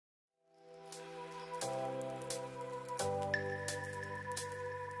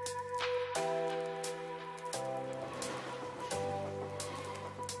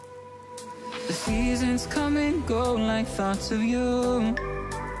seasons come and go like thoughts of you.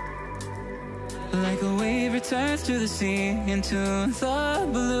 Like a wave returns to the sea, into the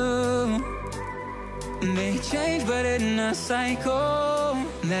blue. They change but in a cycle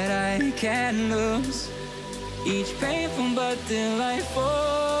that I can't lose. Each painful but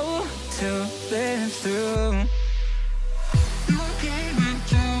delightful to live through. You came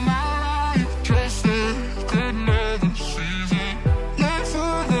into my life just like another season. Not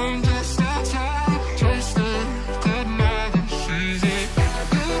for them, just a time, just like another season.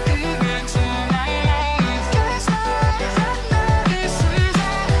 You came into my life just like another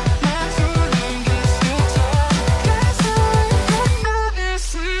season. Not for them, just a time, just like another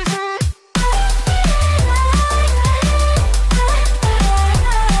season.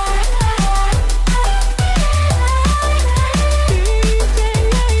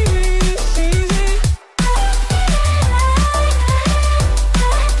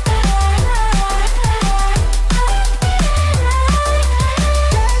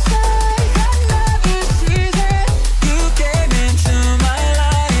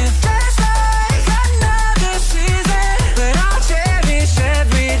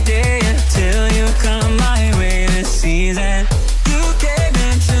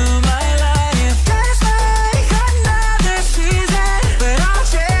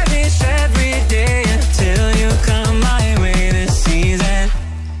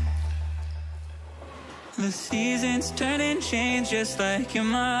 The seasons turn and change just like your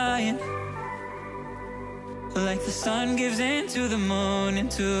mind. Like the sun gives into the moon,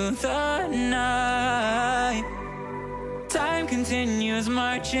 into the night. Time continues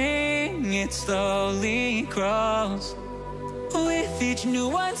marching, it slowly crawls. With each new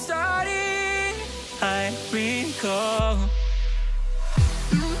one starting, I recall